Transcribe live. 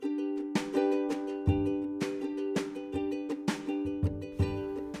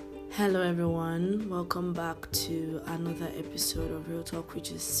Hello everyone, welcome back to another episode of Real Talk,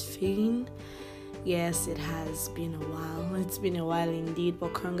 which is Finn. Yes, it has been a while. It's been a while indeed,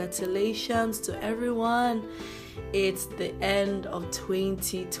 but congratulations to everyone. It's the end of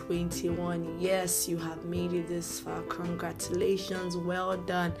 2021. Yes, you have made it this far. Congratulations, well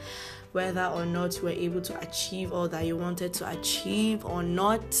done. Whether or not you were able to achieve all that you wanted to achieve or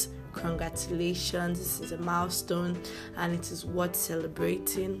not, congratulations. This is a milestone and it is worth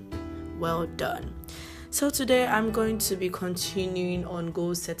celebrating. Well done. So today I'm going to be continuing on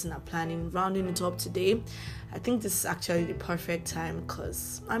goal setting and planning, rounding it up today. I think this is actually the perfect time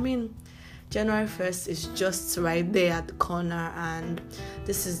because January 1st is just right there at the corner, and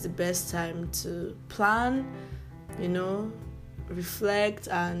this is the best time to plan, reflect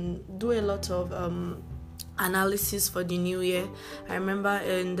and do a lot of analysis for the new year. I remember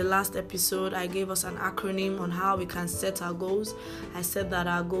in the last episode I gave us an acronym on how we can set our goals. I said that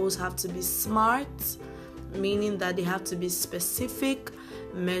our goals have to be SMART, meaning that they have to be specific,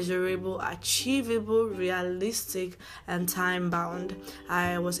 measurable, achievable, realistic, and time-bound.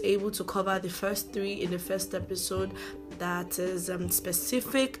 I was able to cover the first three in the first episode, that is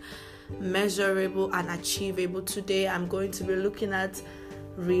specific, measurable, and achievable. Today I'm going to be looking at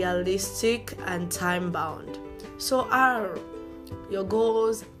realistic and time-bound. So your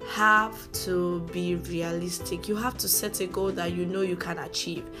goals have to be realistic. You have to set a goal that you know you can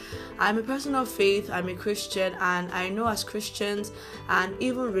achieve. I'm a person of faith, I'm a Christian, and I know as Christians and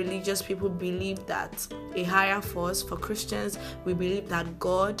even religious people believe that a higher force, for Christians, we believe that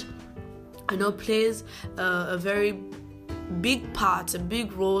God plays a very big part, a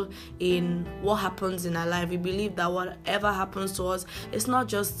big role in what happens in our life. We believe that whatever happens to us, it's not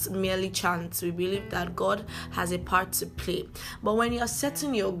just merely chance. We believe that God has a part to play. But when you're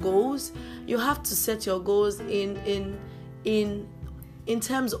setting your goals, you have to set your goals in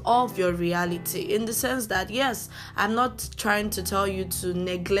terms of your reality, in the sense that, yes, I'm not trying to tell you to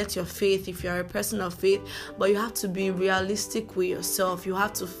neglect your faith if you're a person of faith, but you have to be realistic with yourself. You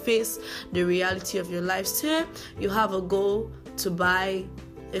have to face the reality of your life. Say you have a goal to buy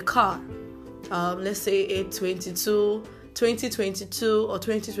a car, let's say a 2022 or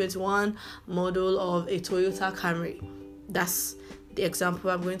 2021 model of a Toyota Camry. That's the example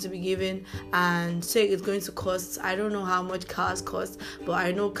I'm going to be giving, and say it's going to cost, I don't know how much cars cost, but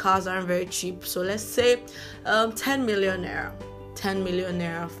I know cars aren't very cheap. So let's say 10 million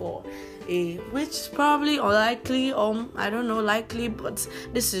naira for a, which is probably unlikely, I don't know, likely, but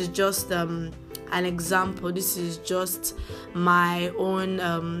this is just an example. This is just my own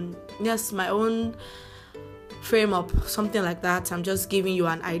my own frame up, something like that. I'm just giving you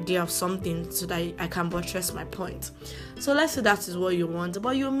an idea of something so that I can buttress my point. So let's say that is what you want,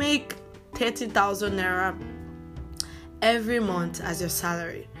 but you make 30,000 naira every month as your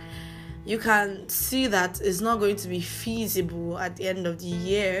salary. You can see that it's not going to be feasible at the end of the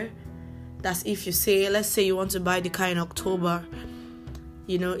year. That's if you say, let's say you want to buy the car in October.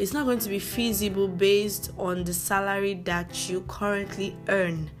 It's not going to be feasible based on the salary that you currently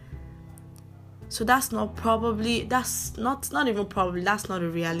earn. So that's not a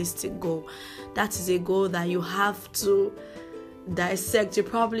realistic goal. That is a goal that you have to dissect. You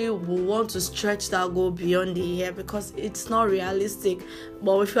probably will want to stretch that goal beyond the year because it's not realistic.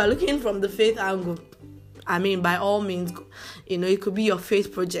 But if you are looking from the faith angle, by all means, it could be your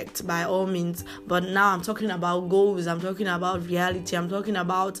faith project, by all means. But now I'm talking about goals. I'm talking about reality. I'm talking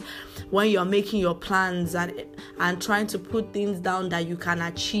about when you're making your plans and trying to put things down that you can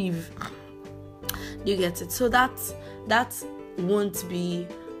achieve. You get it? So that won't be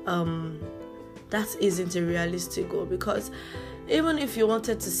that isn't a realistic goal, because even if you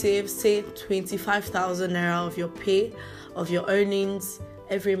wanted to save, say, 25,000 naira of your pay, of your earnings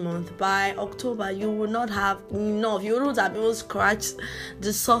every month, by October you will not have enough. You wouldn't have even scratched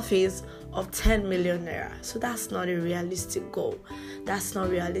the surface of 10 million naira. So that's not a realistic goal. That's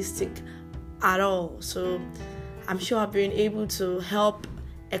not realistic at all. So I'm sure I've been able to help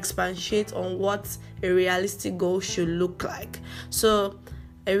expatiate on what a realistic goal should look like. So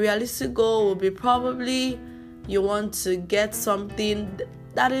a realistic goal will be probably you want to get something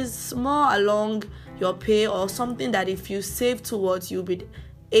that is more along your pay, or something that if you save towards, you'll be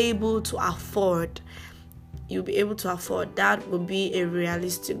able to afford. That would be a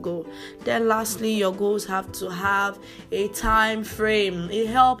realistic goal. Then lastly, your goals have to have a time frame. It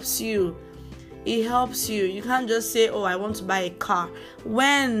helps you. You can't just say, I want to buy a car.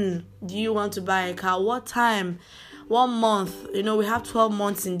 When do you want to buy a car? What time? 1 month? We have 12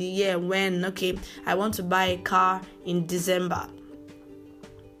 months in the year. When? Okay, I want to buy a car in December.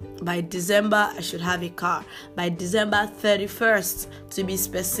 by December, I should have a car. By December 31st, to be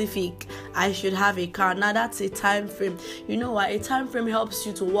specific, I should have a car. Now that's a time frame. You know what? A time frame helps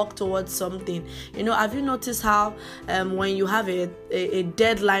you to work towards something. Have you noticed how when you have a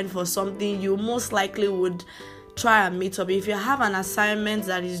deadline for something, you most likely would try and meet up? If you have an assignment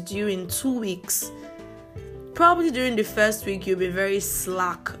that is due in 2 weeks, probably during the first week you'll be very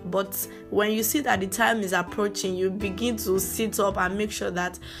slack, but when you see that the time is approaching, you begin to sit up and make sure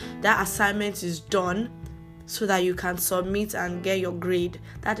that assignment is done so that you can submit and get your grade.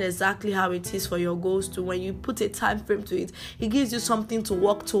 That's exactly how it is for your goals too. When you put a time frame to it, it gives you something to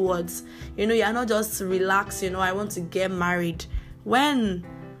work towards. You're not just relaxed, I want to get married. When?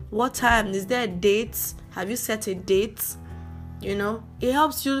 What time? Is there a date? Have you set a date? It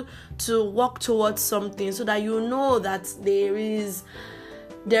helps you to walk towards something so that you know that there is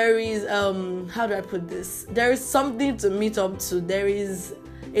how do I put this? There is something to meet up to. There is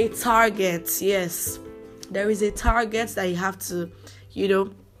a target. Yes. There is a target that you have to,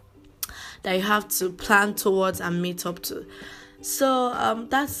 that you have to plan towards and meet up to. So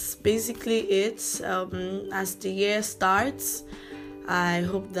that's basically it. As the year starts, I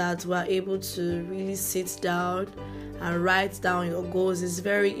hope that we're able to really sit down and write down your goals. It's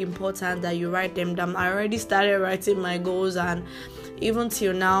very important that you write them down. I already started writing my goals, and even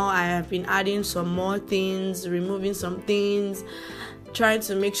till now I have been adding some more things, removing some things, trying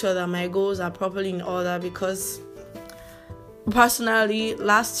to make sure that my goals are properly in order, because personally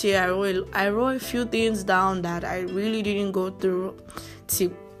last year I wrote a few things down that I really didn't go through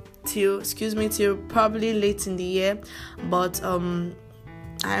till probably late in the year, but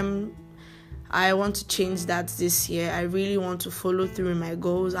I want to change that this year. I really want to follow through in my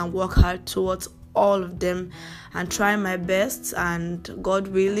goals and work hard towards all of them and try my best, and God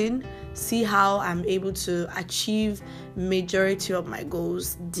willing, see how I'm able to achieve majority of my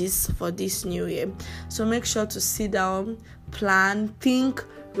goals for this new year. So make sure to sit down, plan, think,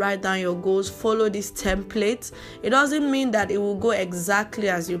 write down your goals, follow this template. It doesn't mean that it will go exactly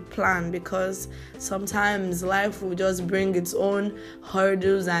as you plan, because sometimes life will just bring its own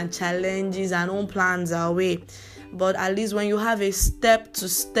hurdles and challenges and own plans our way. But at least when you have a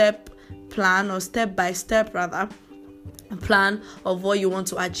step-to-step plan, or step-by-step rather, plan of what you want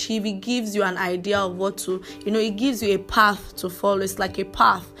to achieve, it gives you an idea of what to, it gives you a path to follow. It's like a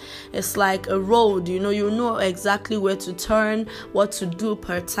path, it's like a road. You know exactly where to turn, what to do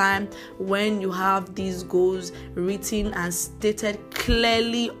per time when you have these goals written and stated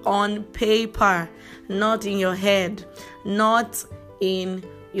clearly on paper, not in your head, not in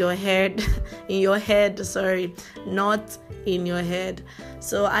your head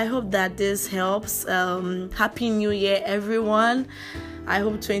So I hope that this helps. Happy New Year, everyone. I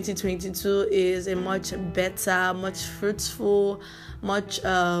hope 2022 is a much better, much fruitful, much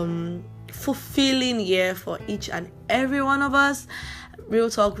fulfilling year for each and every one of us. Real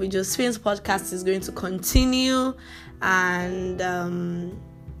Talk with Josephine's podcast is going to continue, and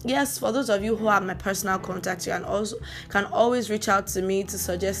yes, for those of you who have my personal contact, you can always reach out to me to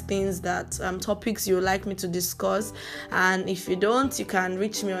suggest things that topics you would like me to discuss. And if you don't, you can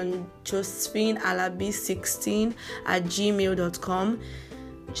reach me on josephinealabi16@gmail.com.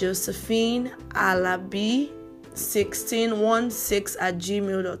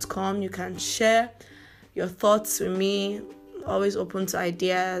 josephinealabi1616@gmail.com. You can share your thoughts with me. Always open to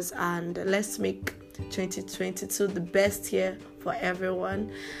ideas, and let's make 2022 the best year for everyone.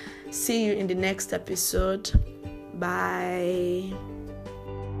 See you in the next episode. Bye.